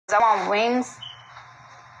I want wings.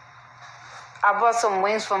 I bought some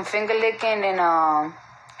wings from Finger Licking, and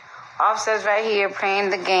Offset's right here playing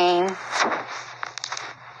the game.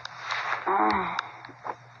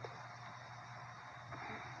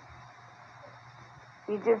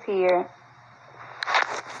 He just here.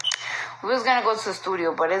 We was gonna go to the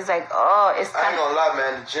studio, but it's like, it's I ain't gonna lie,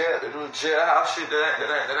 man. The jail house shit,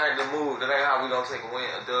 that ain't the move. That ain't how we gonna take a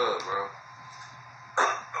dub, bro.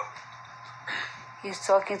 He's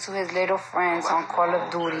talking to his little friends on Call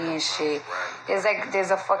of Duty and shit. It's like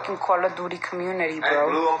there's a fucking Call of Duty community, bro.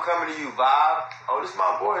 Hey, Blue, I'm coming to you, Vibe. Oh, this is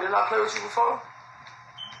my boy. Didn't I play with you before?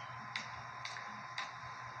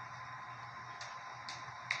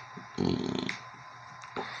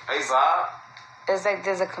 Hey, Vibe. It's like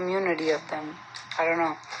there's a community of them. I don't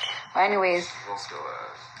know. But anyways. Smoke your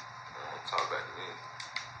ass. Don't talk back to me.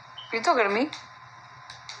 You talking to me?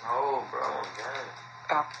 No, bro. I'm on the game.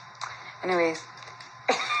 Oh. Anyways.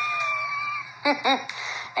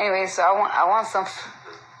 So I want some.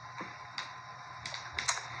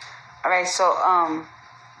 Alright, so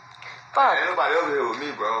fuck. Ain't nobody over here with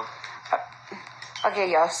me, bro.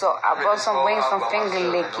 Okay, y'all. So I bought some wings from Finger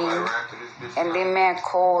Licking, and they man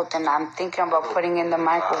cold, and I'm thinking about putting in the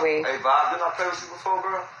microwave. Hey, Bob, didn't I play with you before,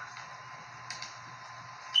 bro?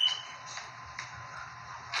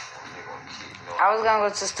 I was gonna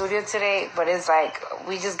go to the studio today, but it's like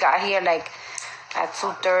we just got here like at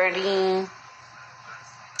 2:30.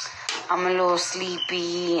 I'm a little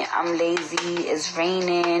sleepy. I'm lazy. It's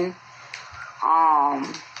raining. I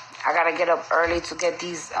gotta get up early to get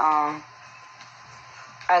these. I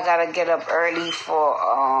gotta get up early for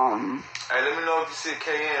Hey, let me know if you see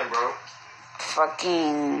KN, bro.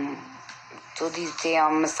 Fucking do these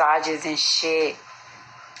damn massages and shit.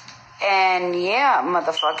 And yeah,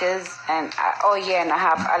 motherfuckers. And I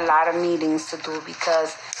have a lot of meetings to do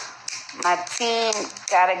because my team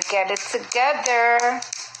gotta get it together.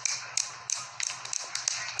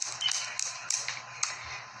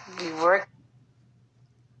 We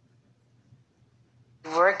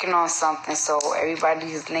working on something, so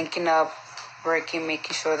everybody's linking up, working,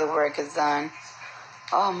 making sure the work is done.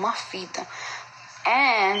 Oh, my feet done.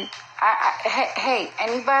 And hey,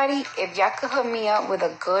 anybody, if y'all could hook me up with a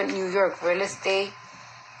good New York real estate,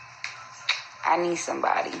 I need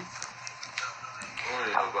somebody. I don't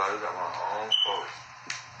need nobody. I got my own folks.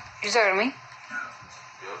 You talking to me?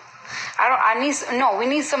 Yep. We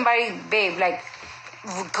need somebody, babe, like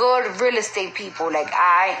good real estate people, like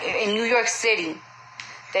in New York City.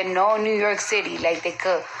 They know New York City, like they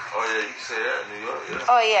could. Oh yeah, you can say that in New York, yeah.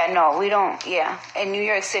 Oh yeah, no, we don't. Yeah, in New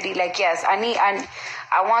York City, like yes, I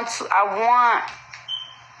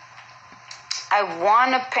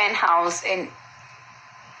want a penthouse in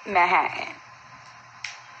Manhattan.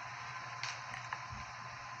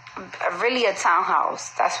 Really a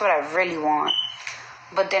townhouse. That's what I really want.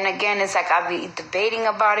 But then again, it's like I'll be debating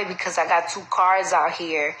about it because I got 2 cars out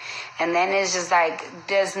here. And then it's just like,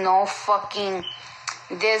 there's no fucking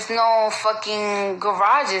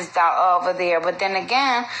garages over there. But then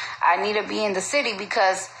again, I need to be in the city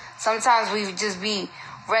because sometimes we just be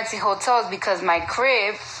renting hotels because my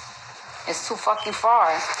crib is too fucking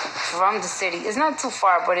far from the city. It's not too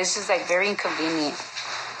far, but it's just like very inconvenient.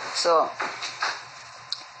 So,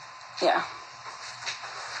 yeah.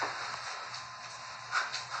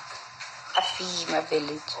 I feed my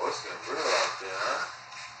village. Oh, it's getting real out there, huh?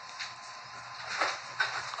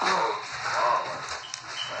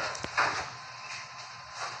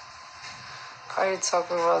 Cardi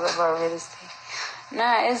talking about real estate.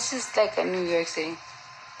 Nah, it's just like a New York City.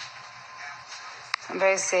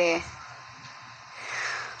 Somebody say,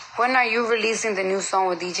 when are you releasing the new song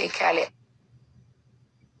with DJ Khaled?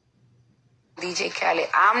 DJ Khaled.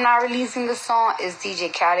 I'm not releasing the song. It's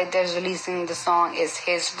DJ Khaled that's releasing the song. It's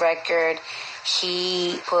his record.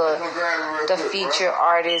 He put the feature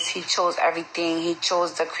artist. He chose everything. He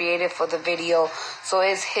chose the creative for the video. So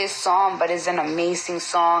it's his song, but it's an amazing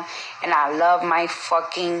song. And I love my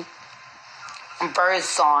fucking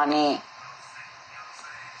birds on it.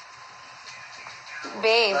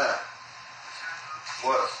 Babe.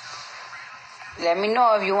 What? Let me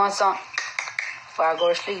know if you want some before I go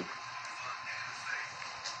to sleep.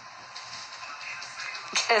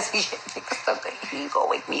 Because he ain't gonna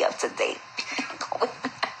wake me up today. He ain't gonna wake me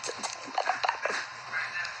up today.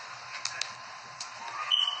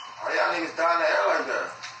 Why y'all niggas down the air like that?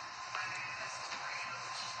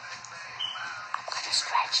 I'm gonna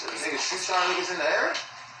scratch this. Niggas shoot y'all niggas in the air?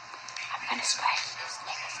 I'm gonna scratch this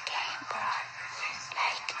nigga's game, bro.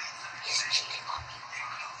 Like, he's cheating on me.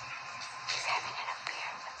 He's having an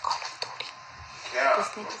affair with Call of Duty. Yeah.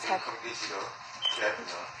 This nigga's having... Come get you, though.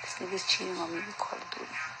 This nigga's cheating on me with Call of Duty.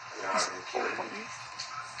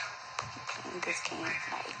 this game.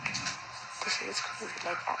 Like, this shit is crazy.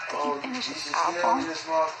 Like, after he finishes his album, it's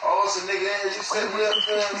a nigga in here. You set me up,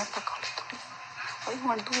 cuz. All you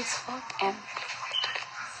want to do is fuck and play Call of Duty.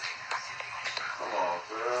 Come on,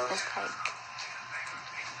 girl. It's like,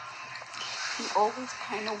 he always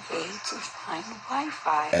find a way to find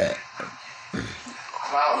Wi-Fi.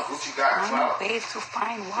 Cloud, Gucci got cloud. Find ways to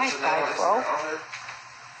find Wi-Fi, bro.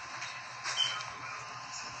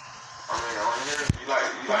 You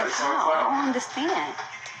like this song, How? I Cloud? don't understand.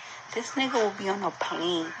 This nigga will be on a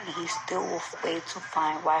plane and he still will wait to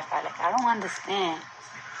find Wi-Fi. Like, I don't understand.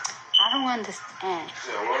 I don't understand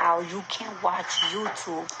how you can watch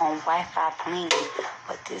YouTube on Wi-Fi planes,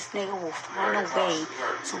 but this nigga will find a way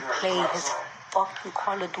to play his fucking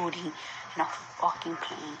Call of Duty in a fucking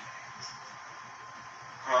plane.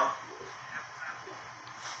 Huh?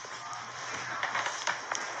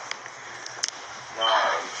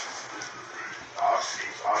 Nah, I'll say.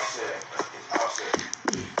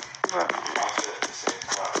 The same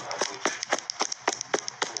cloud.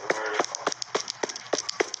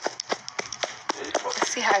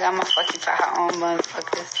 See how I got my fucking power on,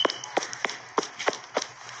 motherfuckers.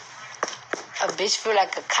 A bitch feel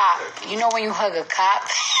like a cop. You know when you hug a cop?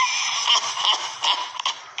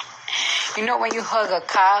 You know when you hug a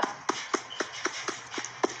cop?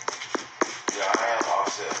 Yeah, I am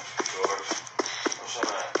Offset, George. What's your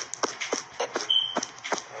name?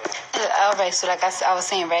 Alright, so like I was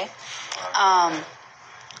saying, right?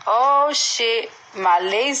 Oh shit, my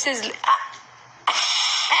laces.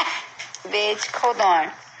 Bitch, hold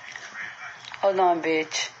on,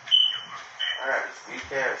 bitch. I got this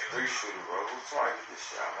weak ass 3-shooter, bro. Who's trying to get this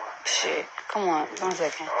shit out of Shit, come on, 1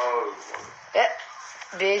 second. Oh,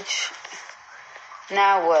 Bitch.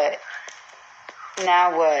 Now what?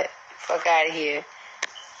 Fuck out of here.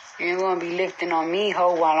 You ain't gonna be lifting on me,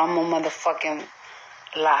 ho, while I'm on motherfucking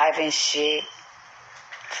live and shit.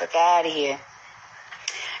 Fuck out of here.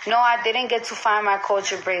 No, I didn't get to find my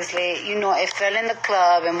culture bracelet. You know, it fell in the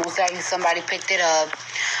club and most likely somebody picked it up.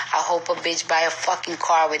 I hope a bitch buy a fucking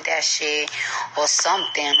car with that shit or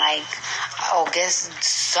something. Like, or guess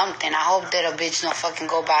something. I hope that a bitch don't fucking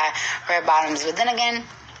go buy red bottoms. But then again,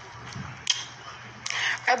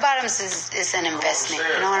 red bottoms is an investment.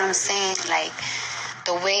 You know what I'm saying? Like,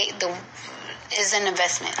 is an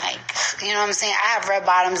investment. Like, you know what I'm saying? I have red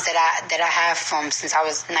bottoms that I have from since I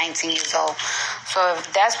was 19 years old. So if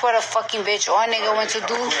that's what a fucking bitch or a nigga went to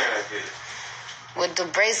do with the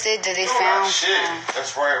bracelet that they found. Shit.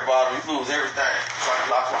 That's red bottom. You lose everything. So I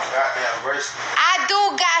lost my goddamn bracelet. I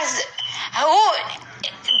do, guys.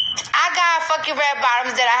 I got fucking red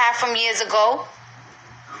bottoms that I had from years ago.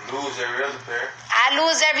 You lose every other pair. I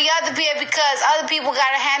lose every other pair because other people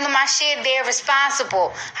gotta handle my shit. They're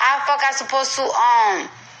responsible. How the fuck I supposed to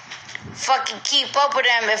fucking keep up with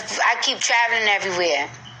them if I keep traveling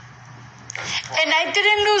everywhere? And I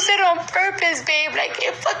didn't lose it on purpose, babe. Like,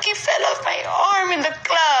 it fucking fell off my arm in the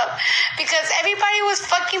club because everybody was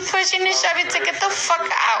fucking pushing and shoving to get the fuck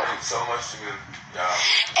out. It means so much to me. Yeah.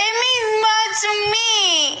 It means much to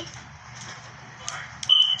me.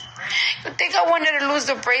 You think I wanted to lose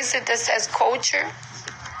the bracelet that says culture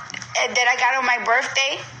that I got on my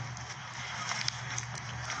birthday?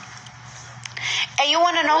 And you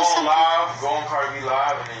want to know something? Go on Cardi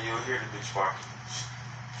live, and then you'll hear the bitch barking.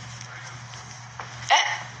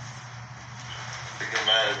 They get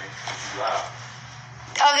mad at me because you loud.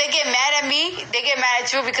 Oh, they get mad at me? They get mad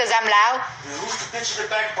at you because I'm loud? Dude, who's the bitch in the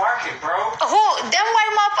back barking, bro? Who? Them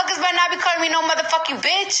white motherfuckers better not be calling me no motherfucking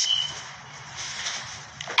bitch.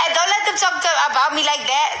 And don't let them talk about me like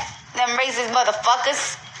that. Them racist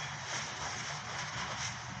motherfuckers.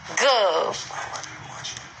 Good.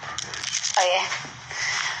 Oh, yeah.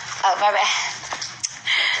 Oh, my bad.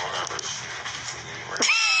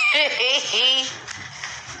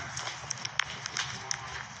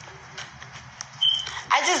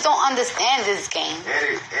 I just don't understand this game.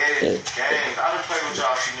 Eddie, gang. I done played with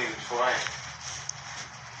y'all two niggas before, ain't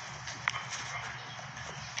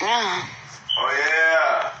Yeah. Oh,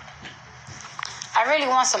 yeah. I really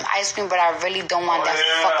want some ice cream, but I really don't want that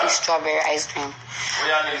fucking strawberry ice cream. Where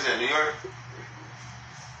y'all niggas at, New York?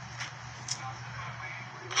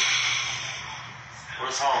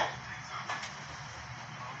 Where's home?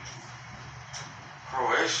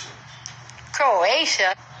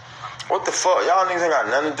 Croatia? What the fuck? Y'all niggas ain't got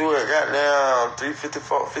nothing to do with goddamn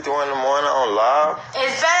 3:51 in the morning on live?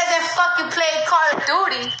 It's better than fucking playing Call of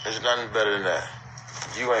Duty. There's nothing better than that.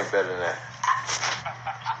 You ain't better than that.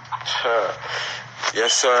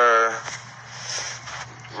 Yes, sir.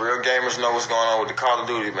 Real gamers know what's going on with the Call of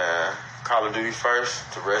Duty, man. Call of Duty first,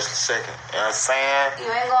 the rest second. You know what I'm saying? You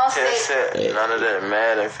ain't gonna say none of that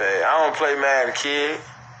Madden fade. I don't play Madden, kid.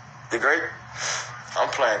 The great. I'm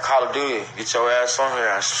playing Call of Duty. Get your ass on here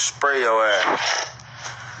and spray your ass.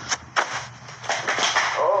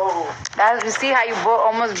 Oh. You see how you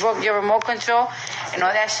almost broke your remote control? And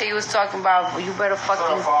all that shit you was talking about. You better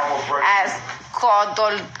fucking ask Call of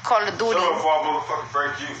Duty. Shut up before I motherfucking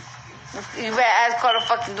break you. You better ask Call of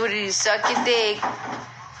fucking Duty to suck your dick,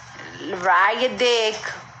 ride your dick,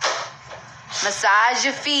 massage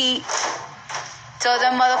your feet. Tell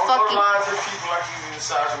them motherfucking. Don't your feet like you be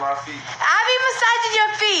massaging my feet. I be massaging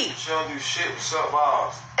your feet. She don't do shit but suck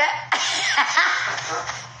balls.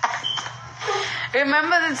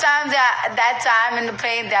 Remember the time that time in the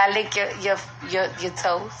plane that I lick your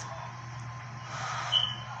toes?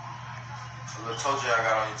 I told you I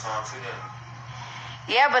got on your tongue too then.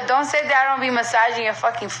 Yeah, but don't say that I don't be massaging your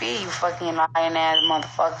fucking feet, you fucking lying ass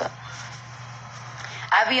motherfucker.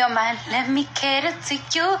 I be on my let me cater to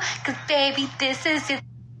you, cause baby this is your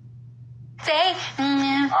day.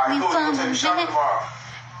 Alright, cool, we'll take me shopping tomorrow.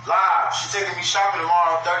 Live, she taking me shopping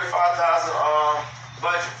tomorrow, 35,000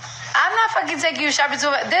 budget. I'm not fucking taking you shopping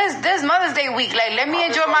this Mother's Day week. Like, let me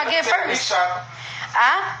enjoy my gift first.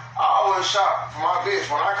 Huh? I always shop for my bitch.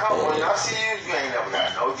 When I see you, you ain't never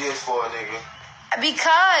got no gifts for a nigga.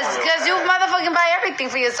 Because you motherfucking buy everything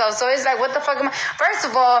for yourself. So it's like, what the fuck am I? First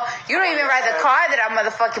of all, you don't even ride the car that I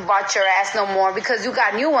motherfucking bought your ass no more because you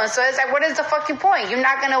got new ones. So it's like, what is the fucking point? You're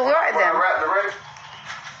not gonna wear them.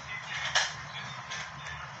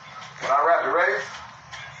 When I rap the rave,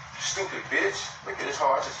 stupid bitch. Look at this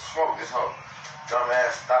hoe. I just smoked this hoe. Dumb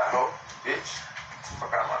ass thought hoe. Bitch. Get the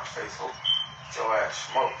fuck out of my face, hoe. Get your ass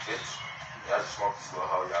smoked, bitch. Yeah, I just smoked this little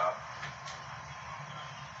hoe, y'all.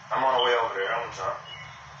 I'm on the way over there. I'm jump.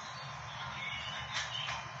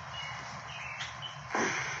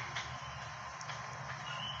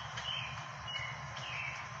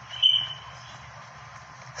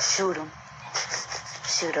 Shoot him.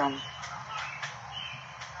 Shoot him.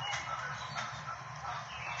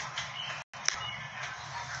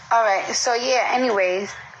 Alright, so yeah,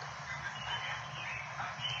 anyways.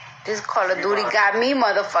 This Call of Duty got me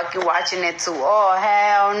motherfucking watching it too. Oh,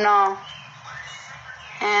 hell no.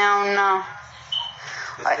 Hell no.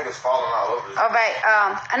 This nigga's falling all over. Alright,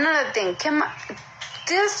 another thing.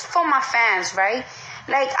 This for my fans, right?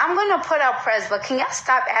 Like, I'm gonna put out press, but can y'all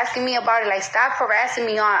stop asking me about it? Like, stop harassing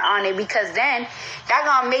me on it, because then y'all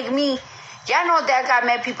gonna make me. Y'all know that I got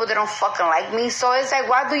mad people that don't fucking like me. So it's like,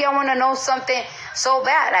 why do y'all want to know something so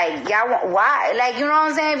bad? Like, y'all want, why? Like, you know what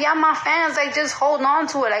I'm saying? If y'all my fans, like, just hold on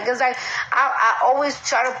to it. Like, it's like, I always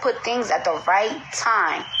try to put things at the right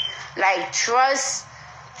time. Like, trust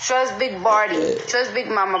Big Barty. Trust Big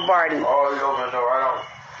Mama Barty. Oh, you open the door right on.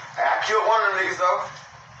 Hey, I killed one of them niggas, though.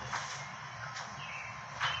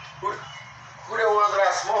 Who that was that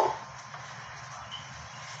I smoked?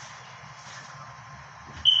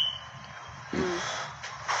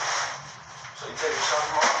 So you take a shot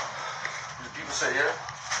tomorrow? Do people say yeah?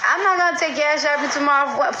 I'm not gonna take your ass shopping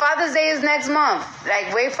tomorrow. Father's Day is next month.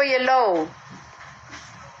 Like, wait for your load.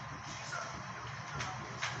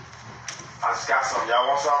 I just got some. Y'all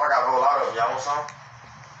want some? I got a whole lot of them. Y'all want some?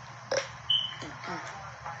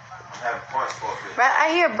 I'm having points for it. Right, I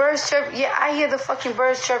hear birds chirping. Yeah, I hear the fucking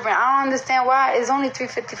birds chirping. I don't understand why. It's only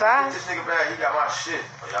 3:55. This nigga bad. He got my shit.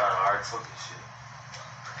 Oh, y'all already took his shit.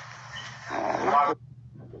 My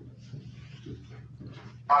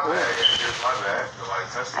bad.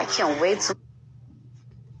 I can't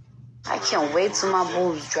wait till my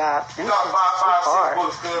boobs drop. Them shit's so hard.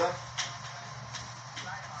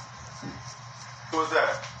 Who was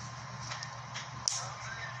that?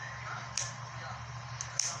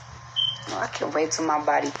 I can't wait till my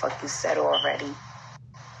body fucking settle already.